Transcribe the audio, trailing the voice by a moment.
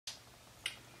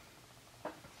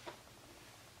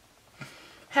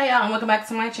Hey y'all, and welcome back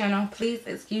to my channel. Please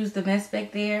excuse the mess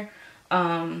back there.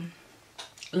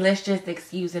 Let's just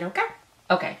excuse it, okay?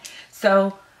 Okay,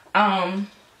 so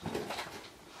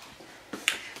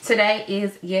today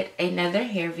is yet another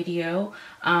hair video.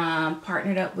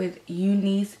 Partnered up with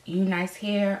UNice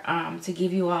hair to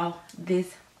give you all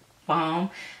this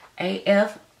bomb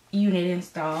AF unit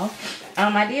install.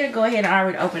 I did go ahead and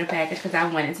already open the package because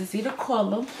I wanted to see the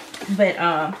color, but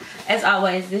as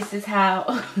always, this is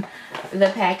how the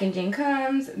packaging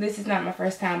comes. This is not my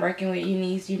first time working with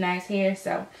UNice hair,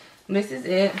 so this is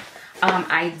it.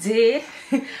 I did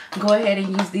go ahead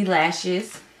and use the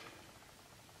lashes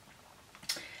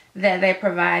that they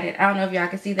provided. I don't know if y'all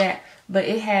can see that, but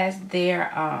it has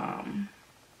their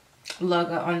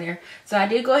logo on there. So I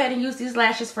did go ahead and use these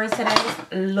lashes for today's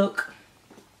look.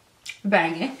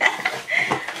 Banging.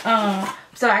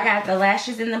 So I got the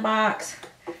lashes in the box.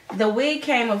 The wig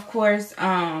came, of course,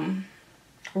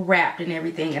 wrapped and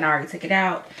everything, and I already took it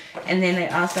out. And then they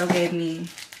also gave me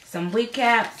some wig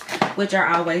caps, which are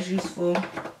always useful,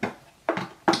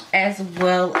 as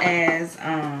well as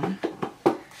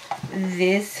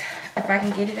this, if I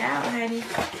can get it out, honey,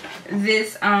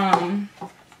 this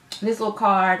little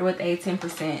card with a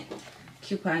 10%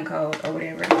 coupon code or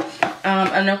whatever.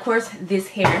 And of course, this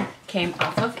hair came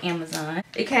off of Amazon.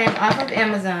 It came off of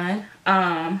Amazon.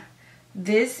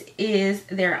 This is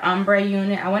their ombre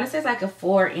unit. I want to say it's like a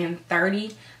 4 in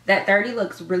 30. That 30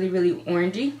 looks really, really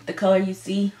orangey. The color you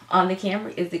see on the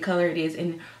camera is the color it is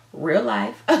in real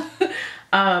life.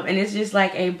 And it's just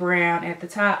like a brown at the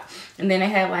top. And then they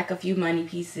have like a few money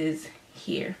pieces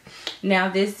here. Now,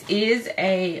 this is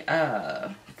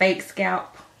a fake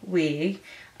scalp wig.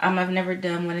 I've never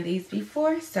done one of these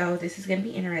before, so this is going to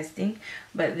be interesting.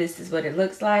 But this is what it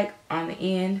looks like on the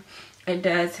end. It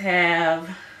does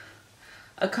have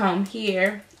a comb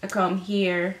here, and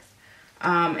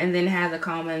then it has a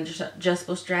comb and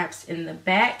adjustable straps in the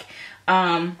back.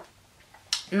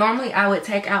 Normally I would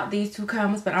take out these two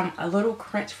combs, but I'm a little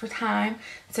crunched for time.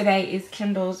 Today is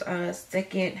Kendall's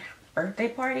second birthday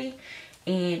party,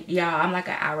 and y'all, I'm like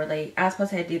an hour late. I was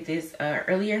supposed to have did this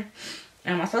earlier.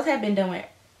 I was supposed to have been done with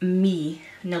me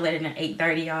no later than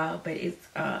 8:30, y'all, but it's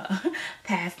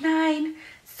past 9.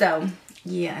 So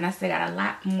yeah, and I still got a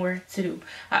lot more to do.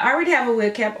 I already have a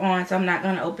wig cap on, so I'm not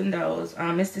gonna open those.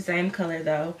 It's the same color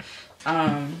though.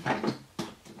 I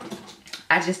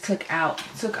just took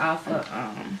off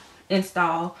a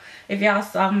install. If y'all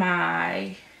saw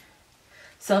my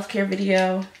self-care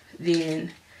video,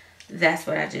 then that's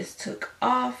what I just took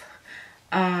off.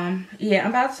 Yeah, I'm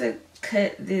about to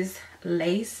cut this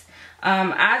lace.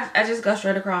 I just go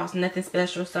straight across, nothing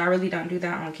special, so I really don't do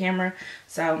that on camera.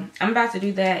 So I'm about to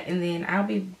do that, and then I'll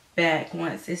be back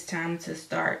once it's time to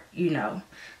start, you know,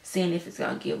 seeing if it's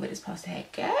gonna give what it's supposed to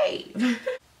have gave.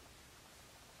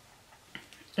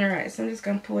 Alright, so I'm just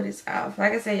gonna pull this off.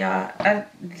 Like I said, y'all, I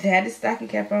had this stocking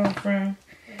cap on from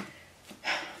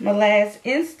my last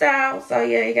install, so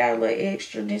yeah, it got a little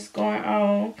extraness going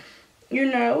on,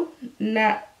 you know,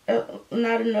 not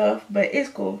enough, but it's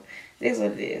cool. This is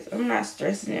what it is. I'm not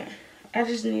stressing it. I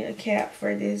just need a cap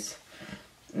for this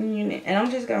unit, and I'm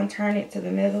just gonna turn it to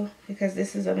the middle because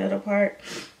this is a middle part.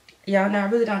 Y'all know I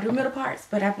really don't do middle parts,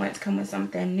 but I want to come with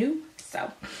something new.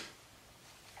 So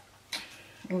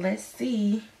let's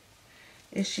see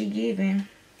if she giving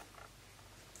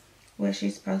what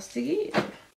she's supposed to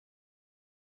give.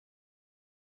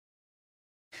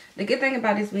 The good thing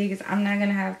about this wig is I'm not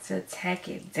gonna have to tack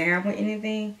it down with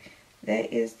anything.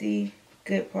 That is the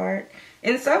good part.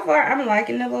 And so far, I'm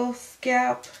liking the little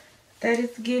scalp that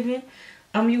it's giving.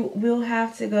 You will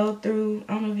have to go through,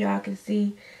 I don't know if y'all can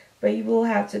see, but you will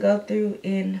have to go through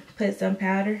and put some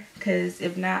powder, because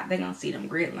if not, they're gonna see them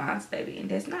grid lines, baby, and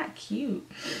that's not cute.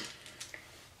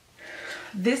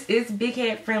 This is big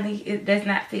head friendly. It does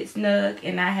not fit snug,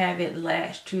 and I have it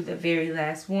lashed to the very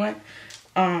last one.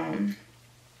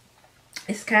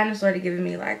 It's kind of sort of giving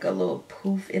me like a little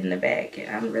poof in the back, and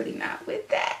I'm really not with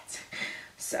that.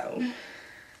 So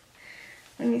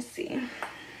let me see.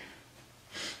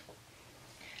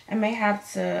 I may have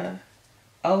to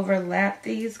overlap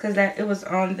these because it was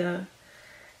on the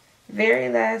very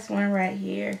last one right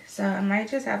here. So I might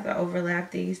just have to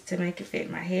overlap these to make it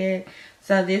fit my head.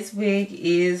 So this wig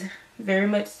is very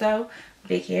much so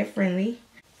big head friendly.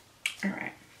 All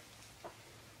right.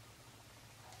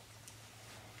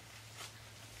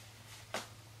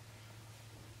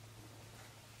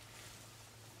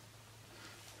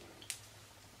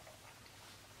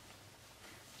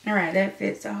 Alright, that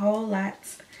fits a whole lot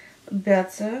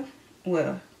better.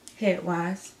 Well, head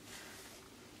wise.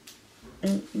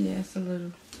 Yes, a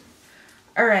little.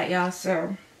 Alright, y'all,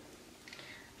 so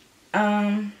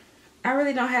I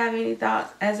really don't have any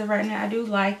thoughts as of right now. I do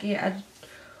like it. I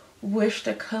wish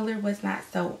the color was not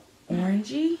so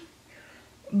orangey,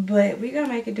 but we're gonna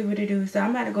make it do what it do. So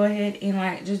I'm about to go ahead and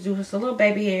like just do just a little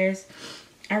baby hairs.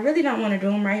 I really don't want to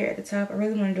do them right here at the top. I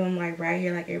really want to do them like right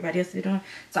here like everybody else is doing.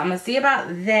 So I'm gonna see about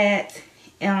that.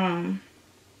 And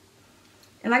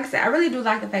like I said, I really do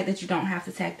like the fact that you don't have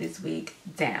to tack this wig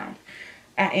down.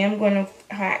 I am going to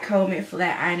hot comb it,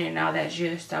 flat iron it, and all that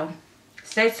jazz. So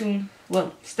stay tuned.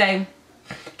 Well,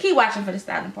 keep watching for the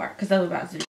styling part, because I'm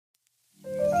about to do.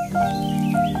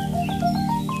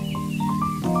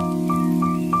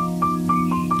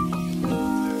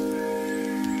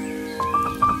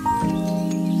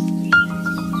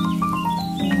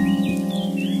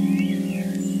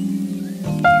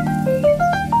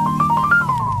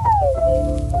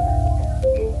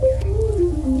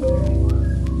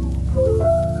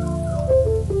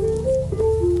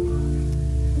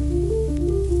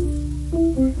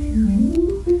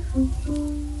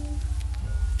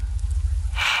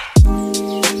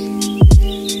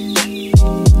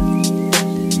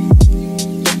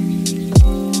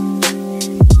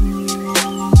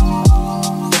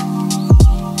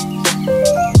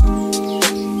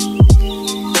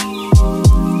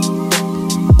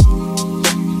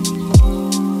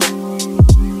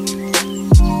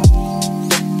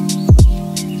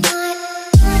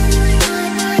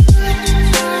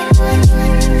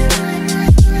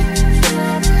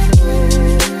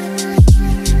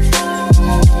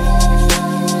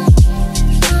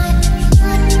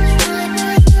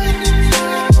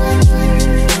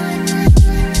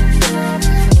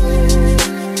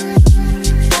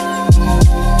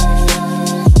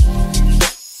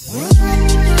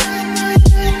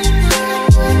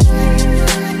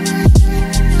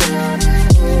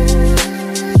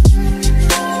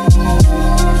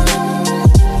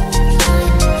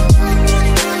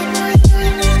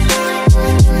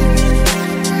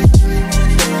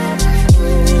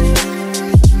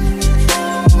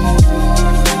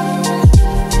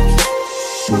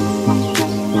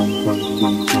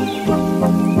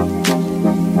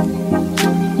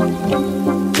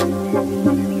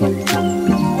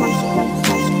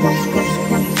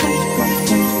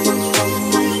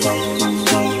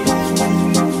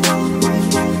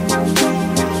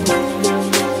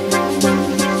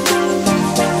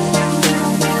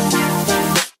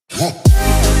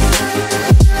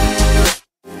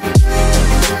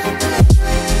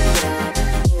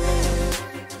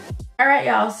 Alright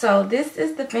y'all, so this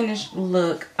is the finished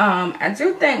look. I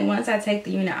do think once I take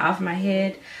the unit off my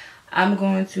head, I'm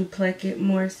going to pluck it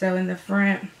more so in the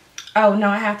front. Oh no,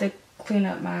 I have to clean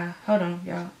up my, hold on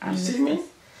y'all. You see me?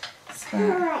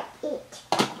 I eat.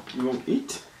 You won't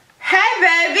eat? Hey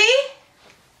baby!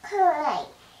 Kaale.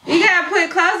 You gotta put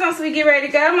clothes on so we get ready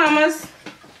to go, mamas.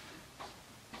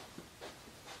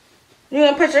 You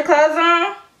gonna put your clothes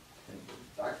on?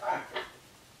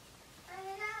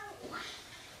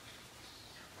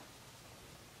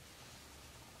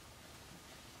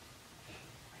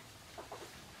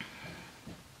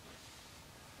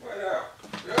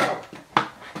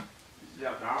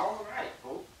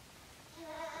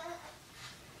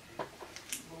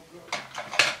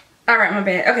 Alright, my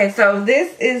bad. Okay, so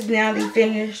this is now the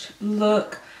finished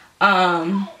look.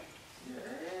 Like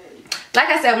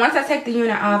I said, once I take the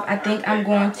unit off, I think I'm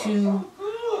going to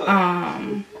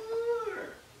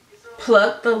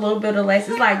pluck the little bit of lace.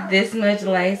 It's like this much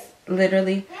lace,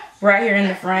 literally, right here in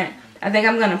the front. I think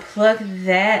I'm going to pluck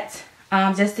that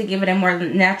just to give it a more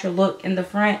natural look in the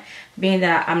front, being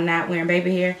that I'm not wearing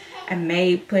baby hair. I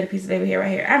may put a piece of baby hair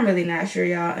right here. I'm really not sure,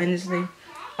 y'all, honestly.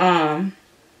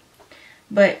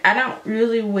 But I don't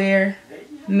really wear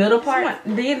middle part.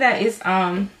 Being that it's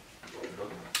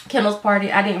Kendall's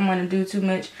party, I didn't want to do too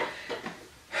much,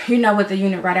 you know, with the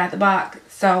unit right out the box.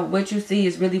 So what you see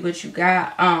is really what you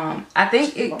got. I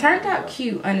think it turned out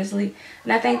cute, honestly.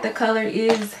 And I think the color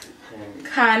is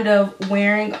kind of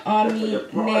wearing on me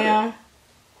now.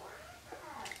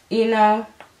 You know,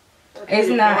 it's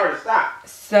not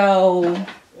so,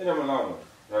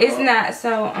 it's not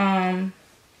so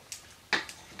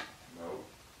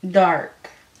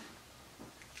dark.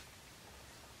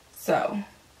 So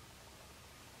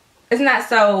it's not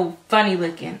so funny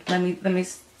looking. Let me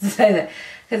say that,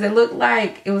 because it looked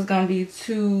like it was gonna be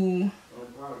too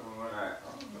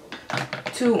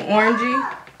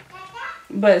orangey,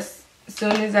 but as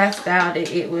soon as I styled it,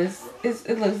 it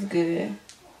looks good.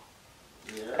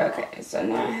 Okay, so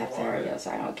now I have to hurry up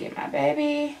so I don't get my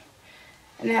baby,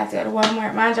 and I have to go to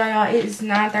Walmart. Mind y'all, it is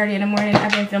 9:30 in the morning.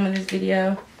 I've been filming this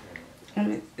video.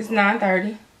 It's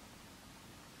 9:30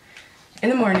 in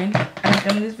the morning. I've been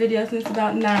filming this video since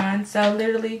about 9. So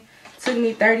literally Took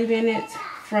me 30 minutes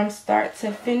from start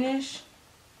to finish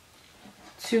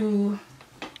to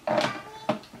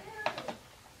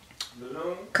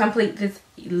complete this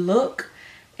look.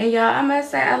 And y'all, I must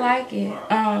say I like it.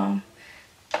 I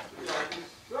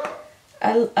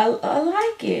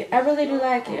like it. I really do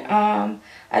like it.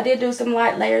 I did do some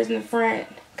light layers in the front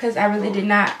because I really did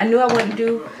not. I knew I wouldn't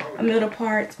do a middle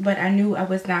part, but I knew I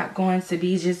was not going to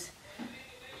be just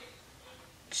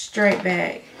straight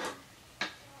back.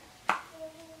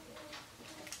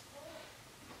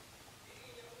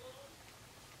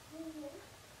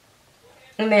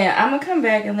 And then I'm gonna come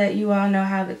back and let you all know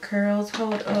how the curls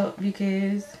hold up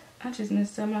because I just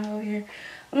messed up my whole hair.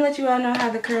 I'm gonna let you all know how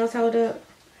the curls hold up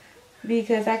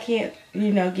because I can't,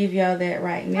 you know, give y'all that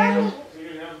right now.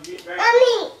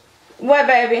 Mommy. What,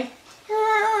 baby?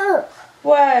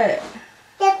 What?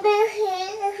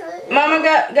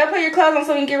 Mama, go put your clothes on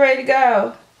so we can get ready to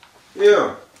go.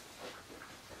 Yeah.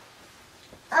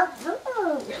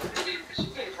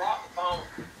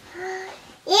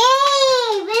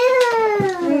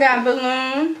 We got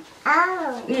balloon.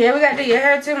 Oh. Yeah, we got to do your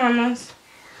hair too, mamas.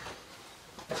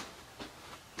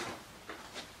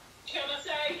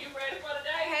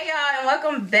 Hey y'all, and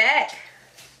welcome back.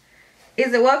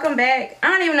 Is it welcome back? I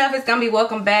don't even know if it's gonna be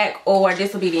welcome back or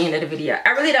this will be the end of the video.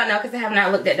 I really don't know because I have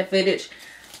not looked at the footage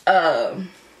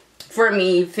for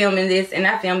me filming this, and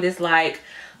I filmed this like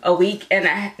a week and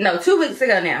 2 weeks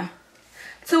ago now.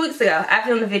 2 weeks ago. I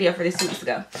filmed the video for this 2 weeks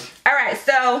ago. Alright,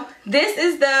 so this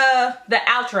is the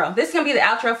outro. This is gonna be the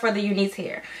outro for the UNice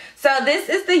hair. So this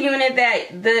is the unit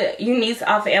that the UNice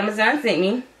off of Amazon sent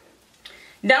me.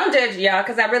 Don't judge y'all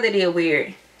because I really did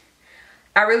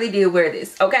wear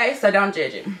this, okay? So don't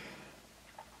judge it.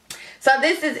 So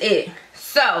this is it.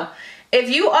 So if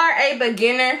you are a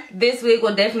beginner, this wig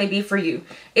will definitely be for you.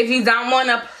 If you don't want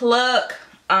to pluck,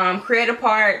 create a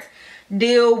part,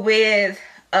 deal with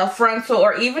a frontal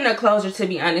or even a closure, to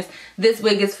be honest, this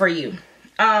wig is for you.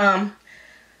 I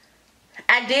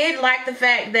did like the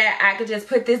fact that I could just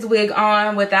put this wig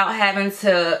on without having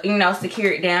to, you know,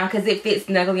 secure it down because it fits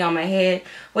snugly on my head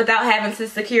without having to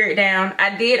secure it down.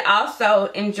 I did also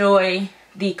enjoy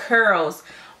the curls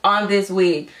on this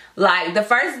wig. Like the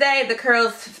first day the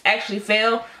curls actually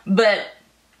fell, but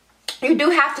you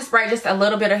do have to spray just a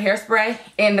little bit of hairspray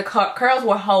and the curls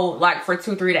will hold like for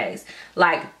 2-3 days,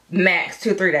 like max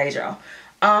 2-3 days, y'all.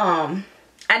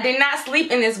 I did not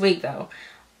sleep in this wig though.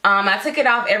 I took it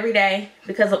off every day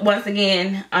because once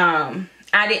again,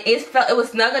 it was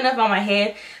snug enough on my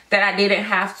head that I didn't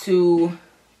have to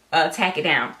tack it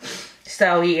down.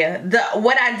 So yeah,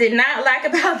 what I did not like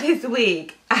about this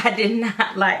wig,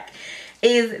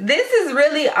 is this is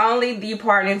really only the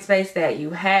parting space that you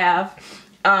have,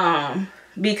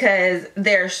 because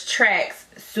there's tracks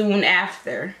soon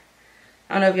after.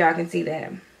 I don't know if y'all can see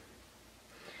that.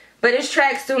 But it's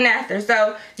tracks soon after.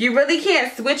 So you really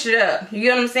can't switch it up. You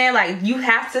know what I'm saying? Like you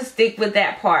have to stick with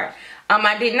that part.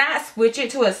 I did not switch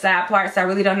it to a side part, so I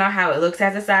really don't know how it looks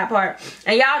as a side part.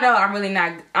 And y'all know I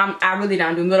really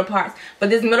don't do middle parts.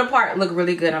 But this middle part looked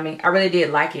really good on me. I really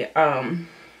did like it.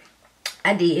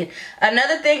 I did.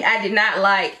 Another thing I did not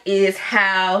like is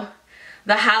how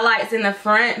the highlights in the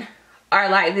front are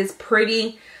like this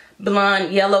pretty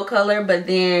blonde yellow color, but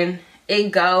then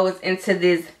it goes into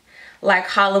this like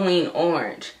Halloween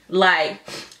orange. Like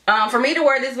for me to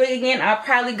wear this wig again, I'll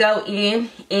probably go in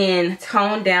and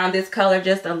tone down this color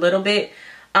just a little bit,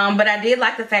 but I did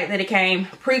like the fact that it came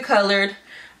pre-colored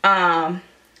and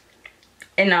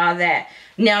all that.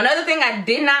 Now another thing I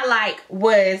did not like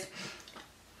was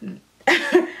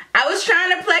I was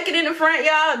trying to pluck it in the front,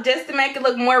 y'all, just to make it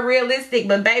look more realistic,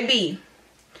 but baby,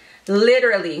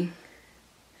 literally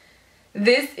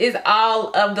this is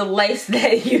all of the lace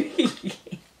that you need.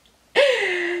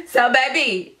 So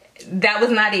baby, that was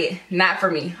not it. Not for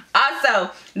me.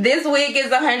 Also, this wig is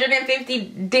 150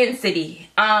 density.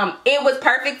 It was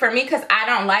perfect for me because I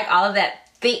don't like all of that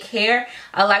thick hair.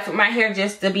 I like for my hair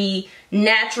just to be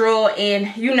natural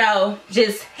and, you know,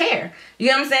 just hair. You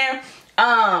know what I'm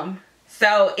saying?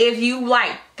 So if you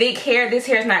like thick hair, this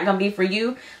hair is not going to be for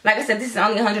you. Like I said, this is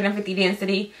only 150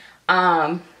 density.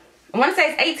 I want to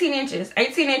say it's 18 inches.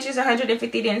 18 inches,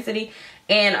 150 density.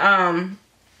 And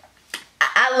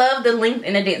I love the length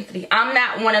and the density. I'm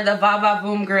not one of the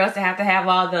va-va-voom girls that have to have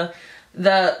all the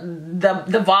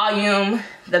volume,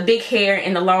 the big hair,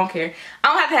 and the long hair. I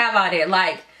don't have to have all that.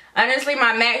 Like, honestly,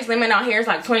 my max limit on hair is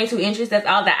like 22 inches. That's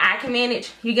all that I can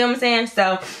manage. You get what I'm saying?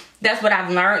 So, that's what I've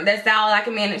learned. That's all I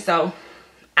can manage. So,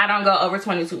 I don't go over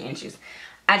 22 inches.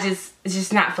 It's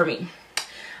just not for me.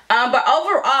 But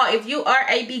overall, if you are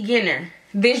a beginner,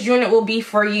 this unit will be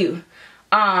for you.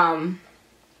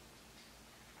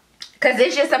 because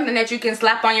it's just something that you can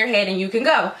slap on your head and you can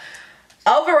go.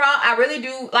 Overall, I really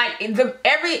do like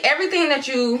everything that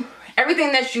you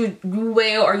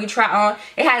wear or you try on,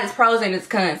 it has its pros and its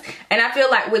cons. And I feel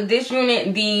like with this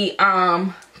unit, the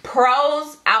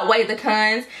pros outweigh the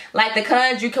cons. Like the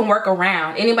cons you can work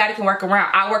around. Anybody can work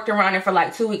around. I worked around it for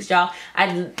like 2 weeks, y'all.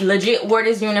 I legit wore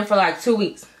this unit for like 2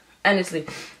 weeks, honestly.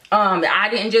 I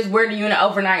didn't just wear the unit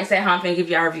overnight and say, "Huh, I'm finna give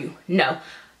y'all a review." No.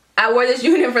 I wore this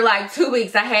unit for like 2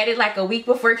 weeks. I had it like a week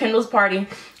before Kendall's party,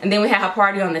 and then we had her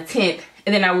party on the 10th,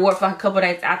 and then I wore it for a couple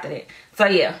days after that. So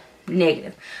yeah,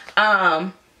 negative.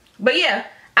 But yeah,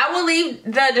 I will leave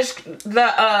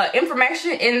the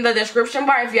information in the description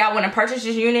bar if y'all want to purchase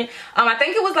this unit. I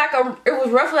think it was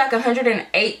roughly like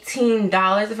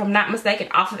 $118 if I'm not mistaken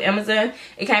off of Amazon.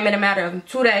 It came in a matter of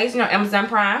 2 days, you know, Amazon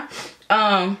Prime.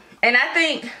 And I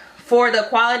think for the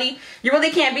quality, you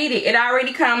really can't beat it. It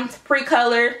already comes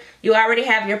pre-colored. You already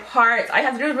have your parts. All you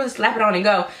have to do is really slap it on and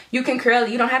go. You can curl it.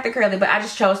 You don't have to curl it, but I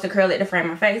just chose to curl it to frame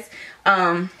my face.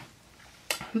 But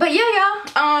yeah,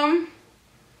 y'all.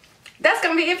 That's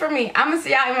gonna be it for me. I'm gonna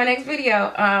see y'all in my next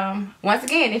video. Once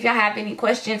again, if y'all have any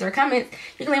questions or comments,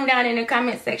 you can leave them down in the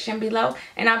comment section below,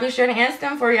 and I'll be sure to answer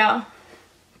them for y'all.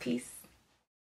 Peace.